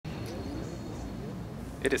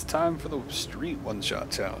It is time for the Street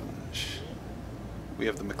One-Shot Challenge. We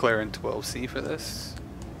have the McLaren 12C for this,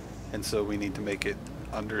 and so we need to make it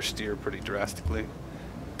understeer pretty drastically.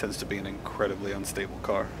 It tends to be an incredibly unstable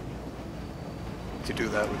car. To do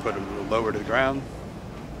that, we put it a little lower to the ground,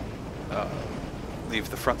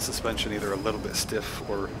 leave the front suspension either a little bit stiff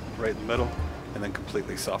or right in the middle, and then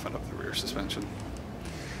completely soften up the rear suspension.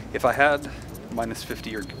 If I had minus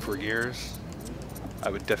 50 for gears,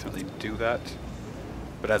 I would definitely do that.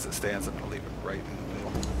 But as it stands, I'm going to leave it right in the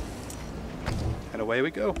middle. And away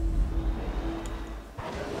we go.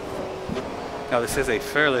 Now this is a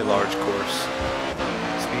fairly large course,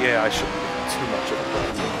 so the AI shouldn't be too much of a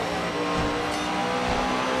problem.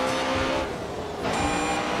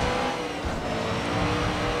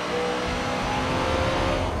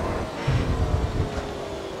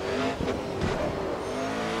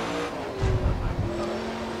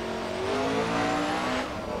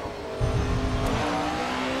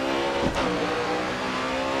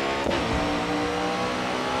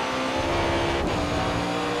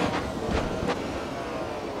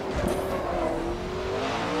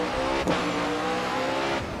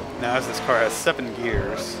 Now, as this car has 7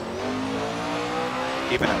 gears,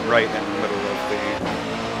 even at right in the middle of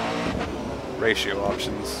the ratio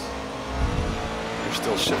options, you're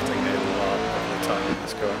still shifting a lot of the time in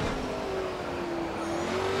this car.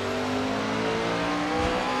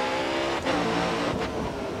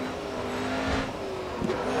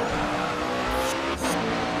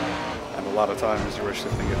 And a lot of times you are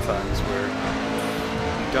shifting at times where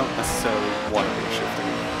you don't necessarily want to be shifting.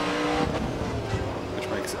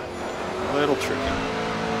 Makes it a little tricky.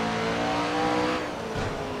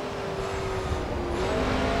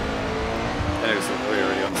 And it is a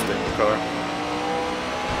very unstable car.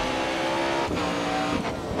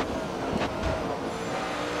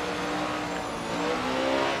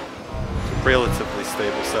 It's a relatively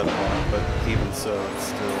stable setup on it, but even so, it's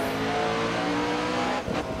still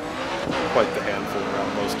quite the handful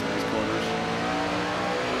around most of these corners.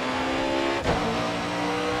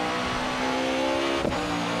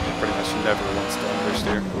 Pretty much never wants to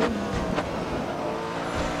understeer.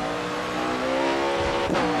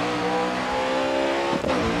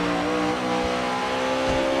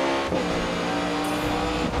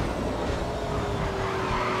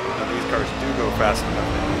 Now these cars do go fast enough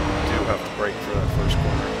that you do have to brake for that first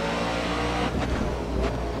corner.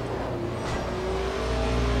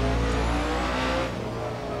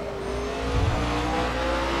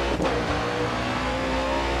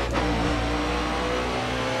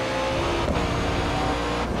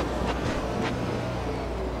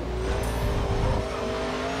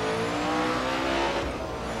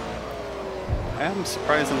 I am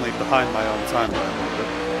surprisingly behind my own timeline a little bit.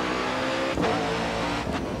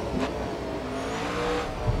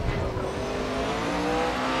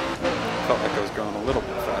 Felt like I was going a little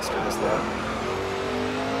bit faster this lap.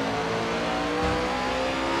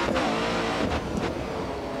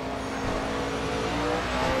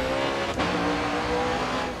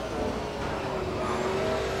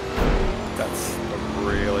 That's a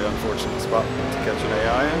really unfortunate spot to catch an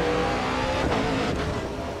AI in.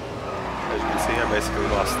 As you can see, I basically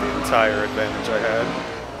lost the entire advantage I had,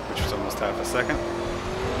 which was almost half a second.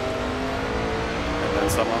 And then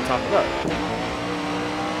some on top of that.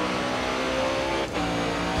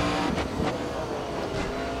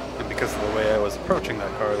 And because of the way I was approaching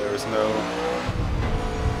that car, there was no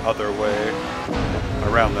other way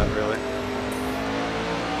around that, really.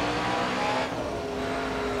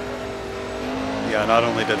 Yeah, not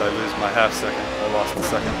only did I lose my half second, I lost a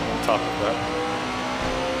second on top of that.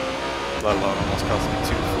 Let alone almost cost me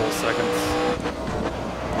 2 full seconds.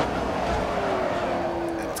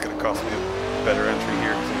 And it's going to cost me a better entry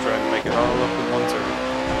here because I'm trying to make it all up in one turn.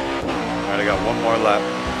 Alright, I got one more lap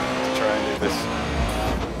to try and do this.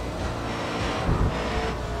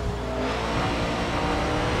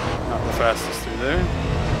 Not the fastest through there.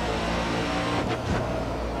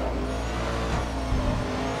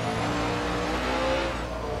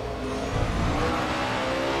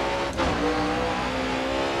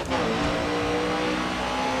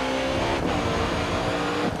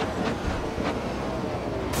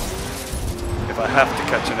 If I have to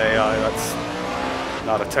catch an AI, that's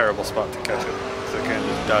not a terrible spot to catch it, so I can't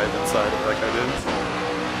just dive inside it like I did.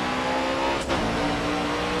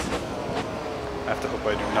 I have to hope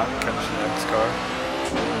I do not catch the next car,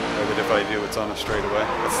 or that if I do, it's on a straightaway.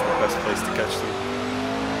 That's the best place to catch them.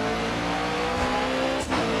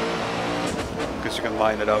 Because you can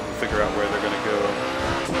line it up and figure out where they're going to go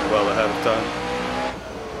well ahead of time.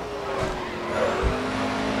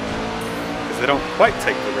 Because they don't quite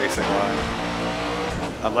take the racing line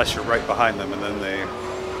unless you're right behind them, and then they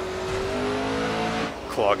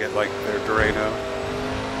clog it like their Drano.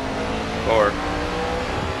 Or,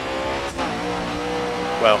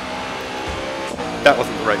 well, that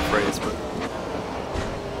wasn't the right phrase, but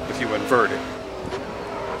if you invert it,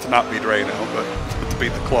 to not be Drano, but to be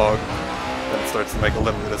the clog, then it starts to make a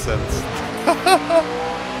little bit of sense.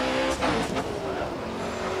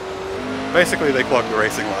 Basically, they clogged the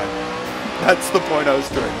racing line. That's the point I was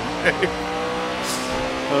trying to make.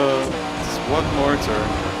 Just one more turn.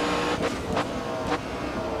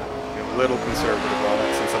 Be a little conservative on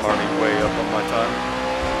it since I'm already way up on my time.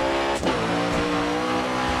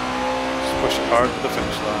 Just push it hard to the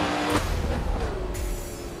finish line.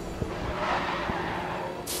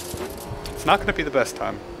 It's not going to be the best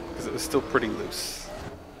time because it was still pretty loose.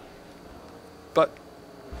 But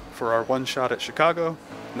for our one shot at Chicago,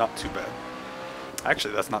 not too bad.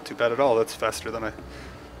 Actually, that's not too bad at all. That's faster than I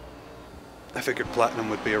figured Platinum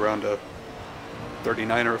would be around a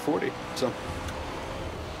 39 or a 40. So,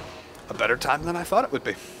 a better time than I thought it would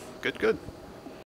be. Good, good.